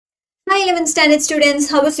Hi 11th standard students,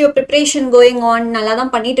 how is your preparation going on? நல்லா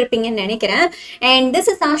தான் பண்ணிட்டு இருப்பீங்கன்னு நினைக்கிறேன். And this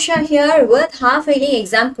is Asha here with half yearly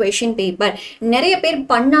exam question paper. நிறைய பேர்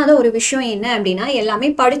பண்ணாத ஒரு விஷயம் என்ன அப்படின்னா எல்லாமே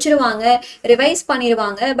படிச்சிருவாங்க, ரிவைஸ்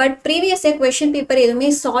பண்ணிடுவாங்க, but previous year question paper எதுவுமே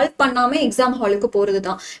சால்வ் பண்ணாம எக்ஸாம் ஹாலுக்கு போறது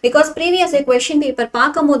தான். Because previous year question paper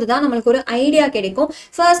பார்க்கும்போது தான் நம்மளுக்கு ஒரு ஐடியா கிடைக்கும்.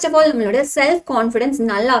 ஃபர்ஸ்ட் ஆஃப் ஆல் நம்மளோட செல்ஃப் கான்ஃபிடன்ஸ்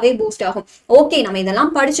நல்லாவே பூஸ்ட் ஆகும். ஓகே, நம்ம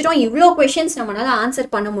இதெல்லாம் படிச்சிட்டோம், இவ்வளோ கொஸ்டின்ஸ் நம்மளால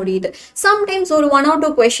ஆன்சர் பண்ண முடியுது. சம்டைம்ஸ் ஒரு 1 or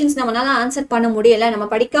 2 questions நம்மளால ஆன்சர் பண்ண முடியல, நம்ம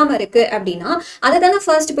படிக்காம இருக்கு அப்படின்னா அதை தானே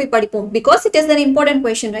ஃபர்ஸ்ட் போய் படிப்போம். Because it is an important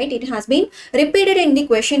question, right? It has been repeated in the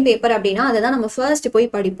question paper அப்படின்னா அதை தான் நம்ம ஃபர்ஸ்ட் போய்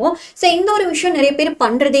படிப்போம். ஸோ இந்த ஒரு விஷயம் நிறைய பேர்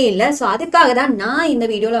பண்றதே இல்லை. ஸோ அதுக்காக தான் நான் இந்த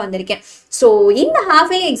வீடியோல வந்திருக்கேன். ஸோ இந்த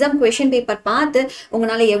half yearly exam question paper பார்த்து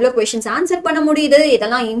உங்களால எவ்வளோ கொஸ்டின்ஸ் ஆன்சர் பண்ண முடியுது,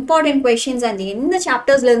 இதெல்லாம் இம்பார்ட்டன்ட் கொஸ்டின்ஸ் அண்ட் எந்த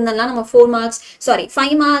சாப்டர்ஸ்ல இருந்தெல்லாம் நம்ம 4 marks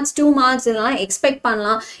 5 marks 2 marks இதெல்லாம் எக்ஸ்பெக்ட்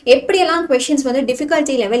பண்ணலாம், எப்படியெல்லாம் கொஸ்டின்ஸ் வந்து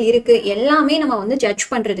டிஃபிகல்ட்டி லெவல் இருக்கு எல்லாமே நம்ம வந்து ஜட்ஜ்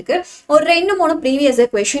பண்றதுக்கு ஒரு 2-3 ப்ரீவியஸ்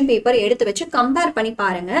கொஸ்டின் பேப்பர் எடுத்து வச்சு கம்பேர் பண்ணி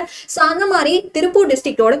பாருங்க. ஸோ அந்த மாதிரி திருப்பூர்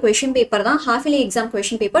டிஸ்ட்ரிக்டோட கொஸ்டின் பேப்பர் தான் half yearly exam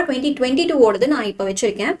question paper 2022 ஓடுது நான் இப்போ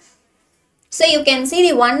வச்சிருக்கேன். So you can see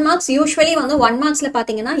the 1 marks usually வந்து 1 marksல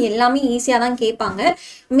பாத்தீங்கன்னா எல்லாமே ஈஸியா தான் கேட்பாங்க.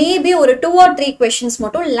 மேபி ஒரு 2 or 3 questions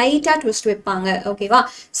மட்டும் லைட்டா ட்விஸ்ட் வைப்பாங்க. ஓகேவா?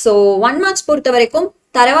 ஸோ 1 marks பொறுத்த வரைக்கும்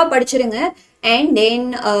தரவா படிச்சிருங்க. And then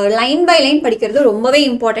line by line படிக்கிறது ரொம்பவே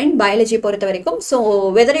இம்பார்ட்டன்ட் பயாலஜி பொறுத்த வரைக்கும். So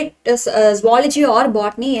whether it is zoology R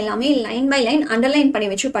botany எல்லாமே லைன் பை லைன் அண்டர்லைன் பண்ணி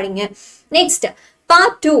வச்சு படிங்க. நெக்ஸ்ட்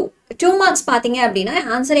பார்ட் 2 marks பார்த்தீங்க அப்படின்னா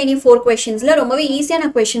ஆன்சர் எனி 4 questionsல ரொம்பவே ஈஸியான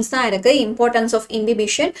கொஸ்டின்ஸ் தான் இருக்கு. Importance of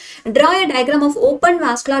inhibition, draw a diagram of open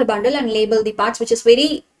vascular bundle and label the parts, which is very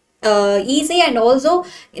easy. And also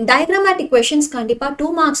diagrammatic questions கண்டிப்பா 2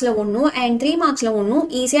 marksல ஒன்னும் and 3 marksல ஒன்னும்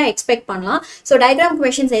ஈஸியா எக்ஸ்பெக்ட் பண்ணலாம். ஸோ டயக்ராம்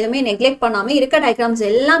கொஸ்டின்ஸ் எதுவுமே நெக்லெக்ட் பண்ணாம இருக்க டயக்ராம்ஸ்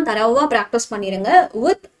எல்லாம் தரவா ப்ராக்டிஸ் பண்ணிருங்க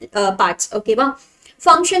வித் பார்ட்ஸ். ஓகேவா?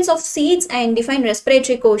 Functions of seeds and define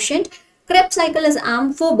respiratory quotient. Krebs cycle is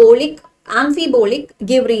amphibolic,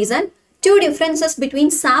 give reason. 2 differences between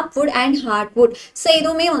sapwood and hardwood. So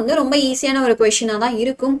இதுவுமே வந்து ரொம்ப ஈஸியான ஒரு கொஸ்டினா தான்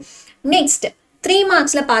இருக்கும். நெக்ஸ்ட் 3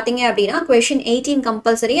 marksல பாத்தீங்க அப்படின்னா கொஸ்டின் 18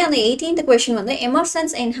 கம்பல்சரி. அந்த 18th கொஸ்டின் வந்து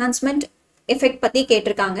எமர்சன்ஸ் என்ஹான்ஸ்மெண்ட் எஃபெக்ட் பத்தி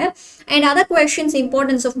கேட்டிருக்காங்க. And other questions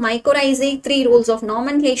importance of மைக்ரோரைசி, 3 rules of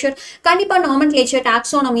nomenclature. கண்டிப்பா nomenclature,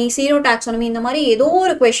 டாக்ஸானமி, சீரோ டாக்ஸானமி இந்த மாதிரி ஏதோ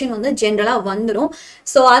ஒரு கொஸ்டின் வந்து ஜென்ரலா வந்துடும்.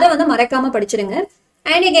 ஸோ அதை வந்து மறக்காம படிச்சிருங்க.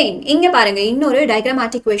 And again, இங்க பாருங்க இன்னொரு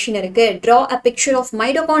diagrammatic question இருக்கு. Draw a picture of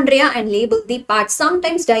mitochondria and label the parts.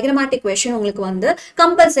 Sometimes diagrammatic question உங்களுக்கு வந்து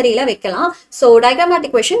கம்பல்சரியில வைக்கலாம். So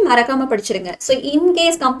diagrammatic question மறக்காம படிச்சிருங்க. So in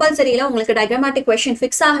case கம்பல்சரியில உங்களுக்கு diagrammatic question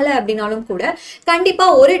fix ஆகல அப்படின்னாலும் கூட கண்டிப்பா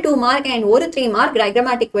ஒரு 2 mark and ஒரு 3 mark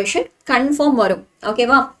diagrammatic question confirm வரும்.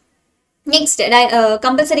 ஓகேவா? நெக்ஸ்ட்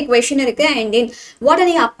கம்பல்சரி கொஸ்டின் இருக்கு. And then what are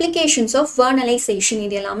the applications of ஃபர்னலைசேஷன்,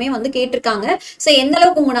 இது எல்லாமே வந்து கேட்டிருக்காங்க. ஸோ எந்த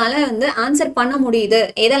அளவுக்கு உங்களால வந்து ஆன்சர் பண்ண முடியுது,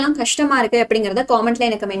 எதெல்லாம் கஷ்டமா இருக்கு அப்படிங்கறத காமெண்ட்ல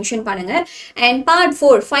எனக்கு மென்ஷன் பண்ணுங்க. அண்ட் பார்ட்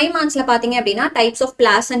 4 5 marksல பாத்தீங்க அப்படின்னா டைப்ஸ் ஆஃப்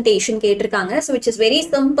பிளாசன்டேஷன் கேட்டிருக்காங்க. So which is very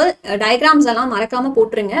simple. Diagrams எல்லாம் மறக்காம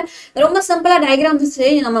போட்டுருங்க. ரொம்ப சிம்பிளா டயக்ராம்ஸ்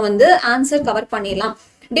நம்ம வந்து ஆன்சர் கவர் பண்ணிடலாம்.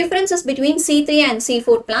 Differences between C3 and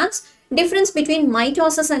C4 plants. Difference between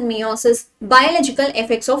mitosis and meiosis, biological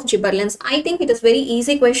effects of gibberellins. I think it is very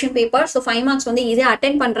easy question paper. So 5 marks வந்து easy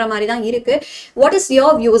attend பண்ற மாதிரி தான் இருக்கு. What is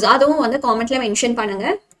your views? அதுவும் வந்து கமெண்ட்ல mention பண்ணுங்க.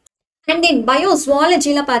 And then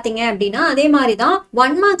பயோசுவாலஜில பாத்தீங்க அப்படின்னா அதே மாதிரி தான்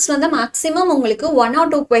 1 marks வந்து மேக்ஸிமம் உங்களுக்கு 1 or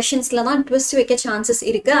 2 questionsல தான் ட்விஸ்ட் வைக்க சான்சஸ்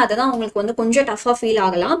இருக்கு. அதுதான் உங்களுக்கு வந்து கொஞ்சம் டஃபா ஃபீல்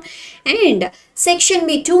ஆகலாம். அண்ட் செக்ஷன்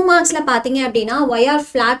பி 2 marksல பாத்தீங்க அப்படின்னா why are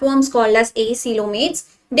flatworms called as acoelomates?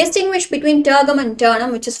 Distinguish between tergum and ternum,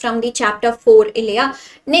 which is from the chapter 4 இல்லையா?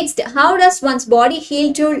 Next, how does one's body heal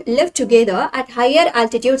to live together at higher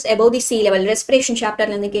altitudes above the sea level? Respiration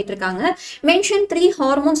chapterல இருந்து கேட்டிருக்காங்க. Mention 3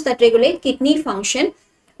 hormones that regulate kidney function.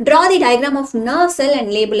 Draw the diagram of nerve cell and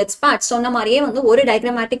label its parts. சொன்ன மாதிரியே வந்து ஒரு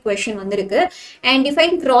diagrammatic question வந்திருக்கு. And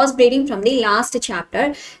define cross breeding from the last chapter.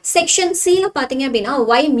 Section C ல பாத்தீங்க அப்படின்னா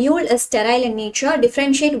why mule is sterile in nature?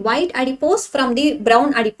 Differentiate white adipose from the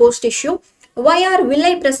brown adipose tissue. Why are villi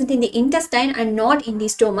present in the intestine and not in the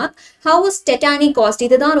stomach? How is tetany caused?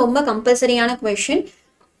 இதுதான் ரொம்ப கம்பல்சரியான question.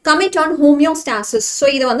 Comment on homeostasis. So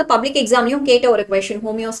இது வந்து public எக்ஸாம்லயும் கேட்ட ஒரு question,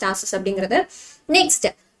 homeostasis அப்படிங்கிறது. Next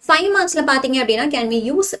 5 marksல பாத்தீங்க அப்படின்னா can we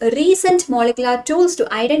use recent molecular tools to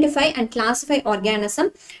identify and classify organism?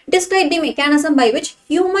 Describe the mechanism by which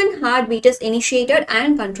human heartbeat is initiated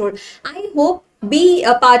and controlled. I hope B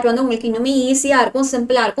part வந்து உங்களுக்கு இன்னுமே ஈஸியா இருக்கும்,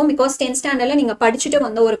 சிம்பிளா இருக்கும். பிகாஸ் 10th ஸ்டாண்டர்ட்ல நீங்க படிச்சுட்டு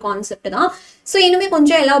வந்த ஒரு கான்செப்ட் தான். ஸோ இன்னுமே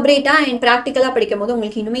கொஞ்சம் எலாபரேட்டா அண்ட் ப்ராக்டிக்கலா படிக்கும் போது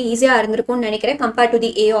உங்களுக்கு இன்னுமே ஈஸியா இருந்திருக்கும்னு நினைக்கிறேன் compared to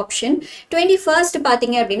the A option. 21st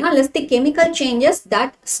பாத்தீங்க அப்படின்னா list the chemical changes that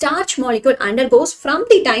starch molecule undergoes from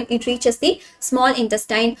the time it reaches the small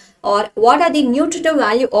intestine, or what are the nutritive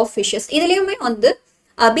value of fishes. இதுலயுமே வந்து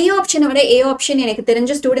பி ஆப்ஷனை விட A option எனக்கு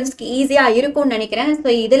தெரிஞ்ச ஸ்டூடெண்ட்ஸ்க்கு ஈஸியாக இருக்கும்னு நினைக்கிறேன். ஸோ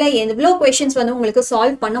இதில் எவ்வளோ கொஷின்ஸ் வந்து உங்களுக்கு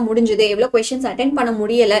சால்வ் பண்ண முடிஞ்சுது, எவ்வளோ கொஷின்ஸ் அட்டென்ட் பண்ண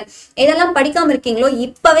முடியலை, இதெல்லாம் படிக்காமல் இருக்கீங்களோ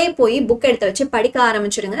இப்போவே போய் புக் எடுத்து வச்சு படிக்க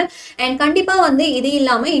ஆரம்பிச்சிடுங்க. அண்ட் கண்டிப்பாக வந்து இது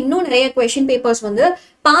இல்லாமல் இன்னும் நிறைய கொஷின் பேப்பர்ஸ் வந்து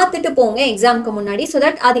பார்த்துட்டு போங்க எக்ஸாமுக்கு முன்னாடி. ஸோ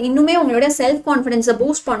தட் அது இன்னுமே உங்களோட செல்ஃப் கான்ஃபிடன்ஸை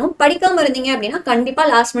பூஸ்ட் பண்ணும். படிக்காமல் இருந்தீங்க அப்படின்னா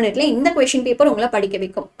கண்டிப்பாக லாஸ்ட் மினிட்ல இந்த கொஷின் பேப்பர் உங்களை படிக்க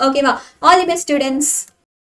வைக்கும். ஓகேவா? All the best students.